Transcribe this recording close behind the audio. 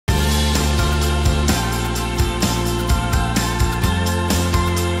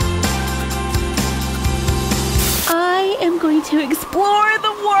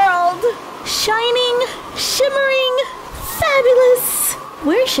shimmering, fabulous.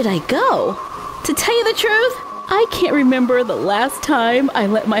 Where should I go? To tell you the truth, I can't remember the last time I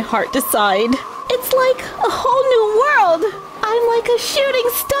let my heart decide. It's like a whole new world. I'm like a shooting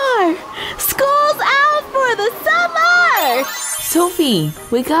star. School's out for the summer. Sophie,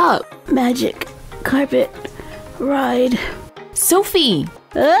 wake up. Magic carpet ride. Sophie!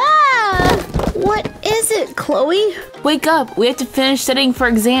 Ah! What is it, Chloe? Wake up, we have to finish studying for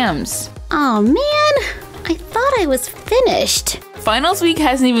exams. Oh man, I thought I was finished. Finals week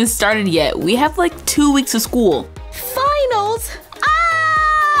hasn't even started yet. We have like 2 weeks of school. Finals?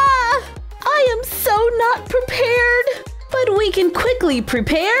 Ah! I am so not prepared. But we can quickly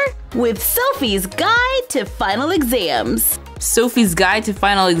prepare with Sophie's Guide to Final Exams. Sophie's Guide to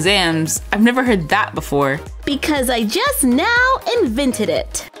Final Exams? I've never heard that before. Because I just now invented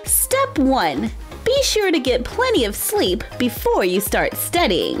it. Step 1. Be sure to get plenty of sleep before you start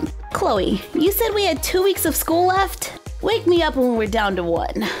studying. Chloe, you said we had 2 weeks of school left? Wake me up when we're down to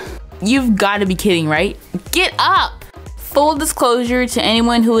 1. You've got to be kidding, right? Get up! Full disclosure to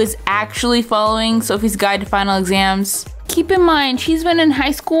anyone who is actually following Sophie's Guide to Final Exams. Keep in mind, she's been in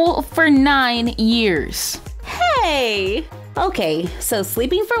high school for 9 years. Hey! Okay, so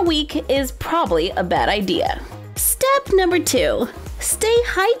sleeping for a week is probably a bad idea. Step number 2. Stay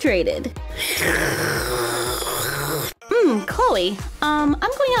hydrated. Chloe, I'm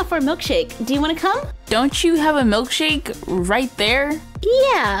going out for a milkshake. Do you want to come? Don't you have a milkshake right there?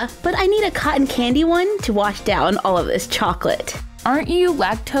 Yeah, but I need a cotton candy one to wash down all of this chocolate. Aren't you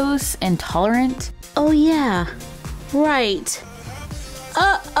lactose intolerant? Oh yeah, right.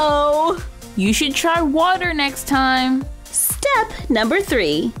 Uh-oh. You should try water next time. Step number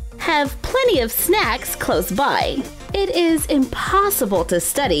 3. Have plenty of snacks close by. It is impossible to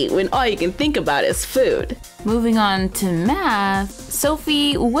study when all you can think about is food. Moving on to math.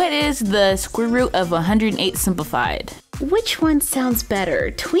 Sophie, what is the square root of 108 simplified? Which one sounds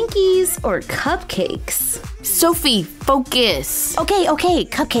better, Twinkies or cupcakes? Sophie, focus. Okay,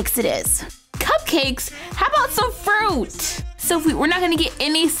 cupcakes it is. Cupcakes? How about some fruit? Sophie, we're not gonna get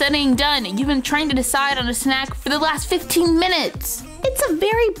any studying done. You've been trying to decide on a snack for the last 15 minutes. It's a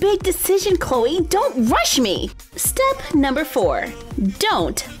very big decision, Chloe. Don't rush me. Step number 4.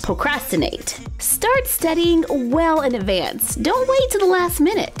 Don't procrastinate. Start studying well in advance. Don't wait to the last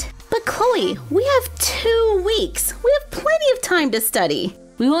minute. But Chloe, we have 2 weeks. We have plenty of time to study.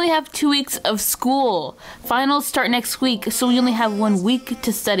 We only have 2 weeks of school. Finals start next week, so we only have 1 week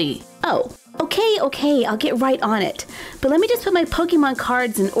to study. Oh, okay, I'll get right on it. But let me just put my Pokemon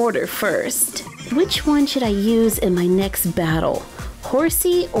cards in order first. Which one should I use in my next battle?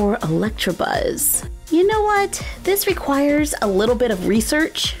 Horsey or Electabuzz? You know what? This requires a little bit of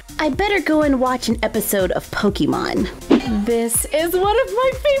research. I better go and watch an episode of Pokemon. This is one of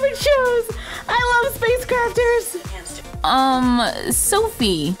my favorite shows. I love Space Crafters.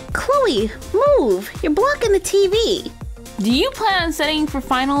 Sophie. Chloe, move. You're blocking the TV. Do you plan on studying for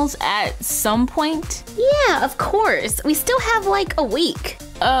finals at some point? Yeah, of course. We still have like a week.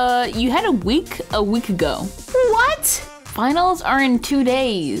 You had a week ago. What? Finals are in 2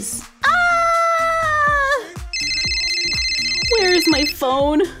 days. Ah! Where's my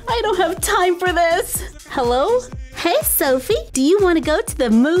phone? I don't have time for this. Hello? Hey, Sophie, do you want to go to the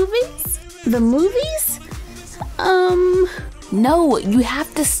movies? The movies? No, you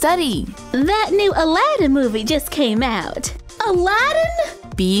have to study. That new Aladdin movie just came out.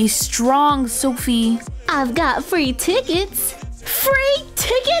 Aladdin? Be strong, Sophie. I've got free tickets. Free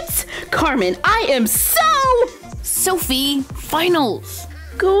tickets? Carmen, I am so... Sophie, finals.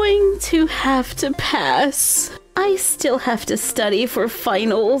 Going to have to pass. I still have to study for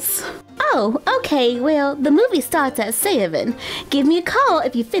finals. Oh, okay, well, the movie starts at 7. Give me a call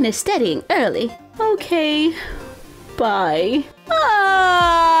if you finish studying early. Okay, bye.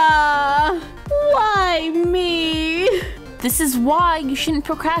 Ah, why me? This is why you shouldn't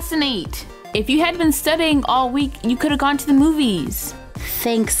procrastinate. If you had been studying all week, you could have gone to the movies.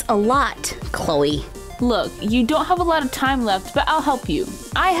 Thanks a lot, Chloe. Look, you don't have a lot of time left, but I'll help you.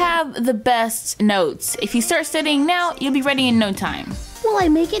 I have the best notes. If you start studying now, you'll be ready in no time. Will I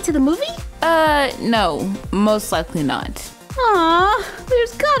make it to the movie? No, most likely not. Aw,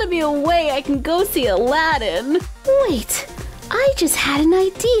 there's gotta be a way I can go see Aladdin. Wait, I just had an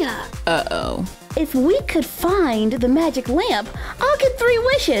idea. Uh-oh. If we could find the magic lamp, I'll get 3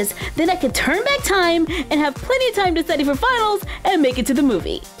 wishes. Then I could turn back time and have plenty of time to study for finals and make it to the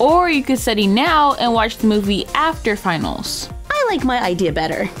movie. Or you could study now and watch the movie after finals. I like my idea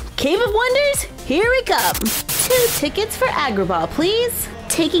better. Cave of Wonders, here we come. 2 tickets for Agrabah, please.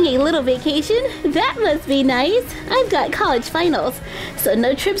 Taking a little vacation? That must be nice. I've got college finals, so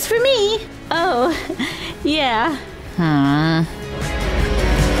no trips for me. Oh, yeah.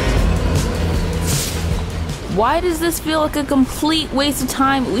 Why does this feel like a complete waste of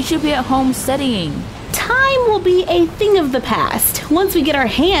time? We should be at home studying. Time will be a thing of the past once we get our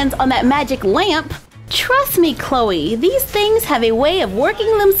hands on that magic lamp. Trust me, Chloe, these things have a way of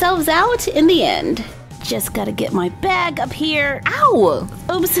working themselves out in the end. Just gotta get my bag up here. Ow!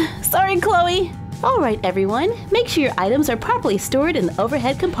 Oops, sorry, Chloe. All right, everyone, make sure your items are properly stored in the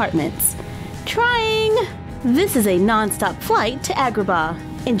overhead compartments. Trying! This is a non-stop flight to Agrabah.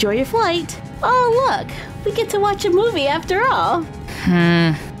 Enjoy your flight. Oh, look, we get to watch a movie after all.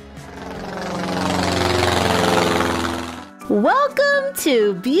 Welcome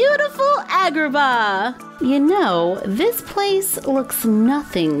to beautiful Agrabah. You know, this place looks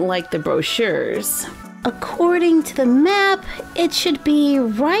nothing like the brochures. According to the map, it should be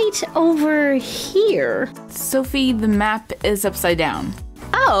right over here. Sophie, the map is upside down.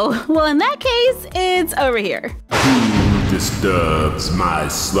 Oh, well in that case, it's over here. Who disturbs my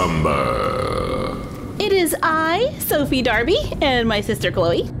slumber? It is I, Sophie Darbie, and my sister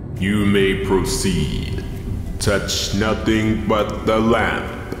Chloe. You may proceed. Touch nothing but the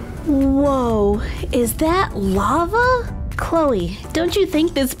lamp. Whoa, is that lava? Chloe, don't you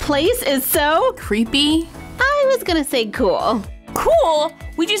think this place is so Creepy? I was gonna say cool. Cool!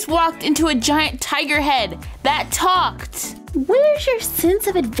 We just walked into a giant tiger head that talked. Where's your sense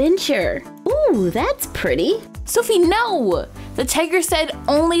of adventure? Ooh, that's pretty. Sophie, no! The tiger said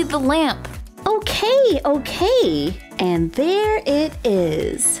only the lamp. Okay. And there it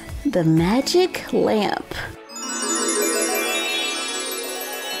is. The magic lamp.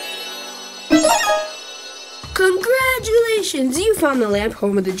 Congratulations! You found the lamp,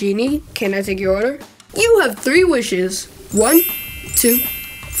 home of the genie. Can I take your order? You have 3 wishes. 1, 2,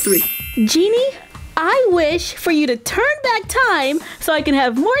 3. Genie, I wish for you to turn back time so I can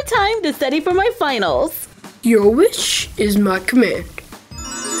have more time to study for my finals. Your wish is my command.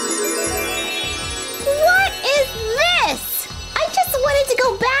 What is this? I just wanted to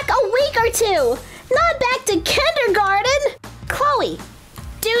go back a week or 2, not back to kindergarten. Chloe,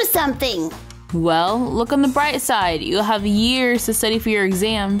 do something. Well, look on the bright side. You'll have years to study for your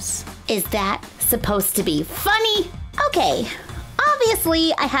exams. Is that supposed to be funny? Okay,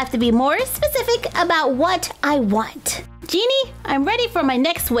 obviously I have to be more specific about what I want. Genie, I'm ready for my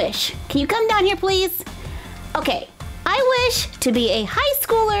next wish. Can you come down here, please? Okay, I wish to be a high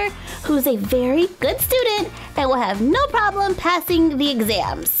schooler who's a very good student and will have no problem passing the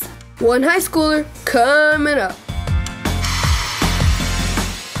exams. 1 high schooler coming up.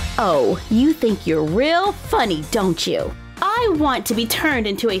 Oh, you think you're real funny, don't you? I want to be turned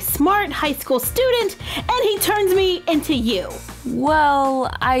into a smart high school student, and he turns me into you.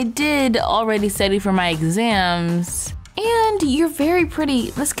 Well, I did already study for my exams. And you're very pretty.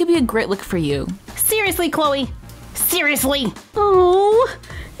 This could be a great look for you. Seriously, Chloe. Seriously. Oh,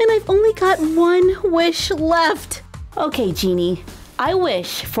 and I've only got 1 wish left. Okay, Genie. I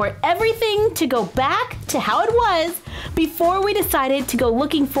wish for everything to go back to how it was before we decided to go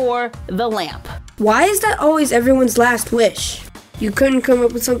looking for the lamp. Why is that always everyone's last wish? You couldn't come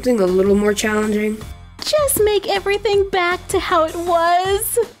up with something a little more challenging? Just make everything back to how it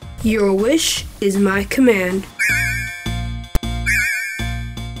was. Your wish is my command.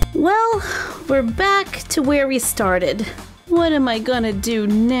 Well, we're back to where we started. What am I gonna do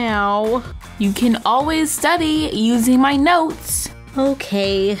now? You can always study using my notes.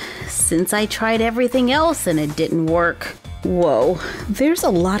 Okay, since I tried everything else and it didn't work. Whoa, there's a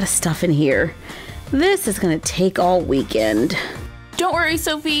lot of stuff in here. This is gonna take all weekend. Don't worry,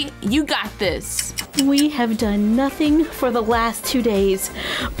 Sophie. You got this. We have done nothing for the last 2 days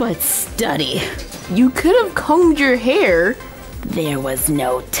but study. You could have combed your hair. There was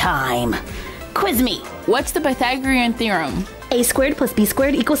no time. Quiz me. What's the Pythagorean theorem? A squared plus b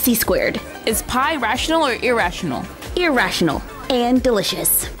squared equals c squared. Is pi rational or irrational? Irrational and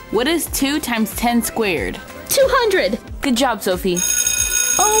delicious. What is 2 times 10 squared? 200. Good job, Sophie.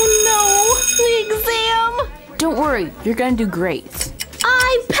 Oh no, the exam. Don't worry, you're gonna do great.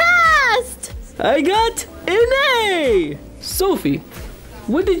 I passed. I got an A! Sophie,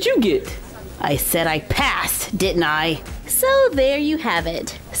 what did you get? I said I passed, didn't I? So there you have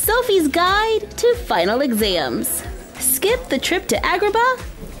it. Sophie's Guide to Final Exams. Skip the trip to Agrabah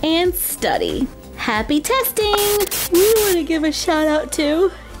and study. Happy testing! We want to give a shout out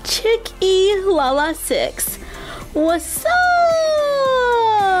to Chick E Lala 6. What's up?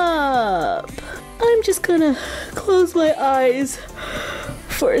 I'm just gonna close my eyes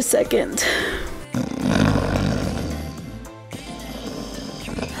for a second.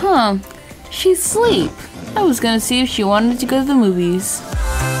 Huh, she's asleep. I was gonna see if she wanted to go to the movies.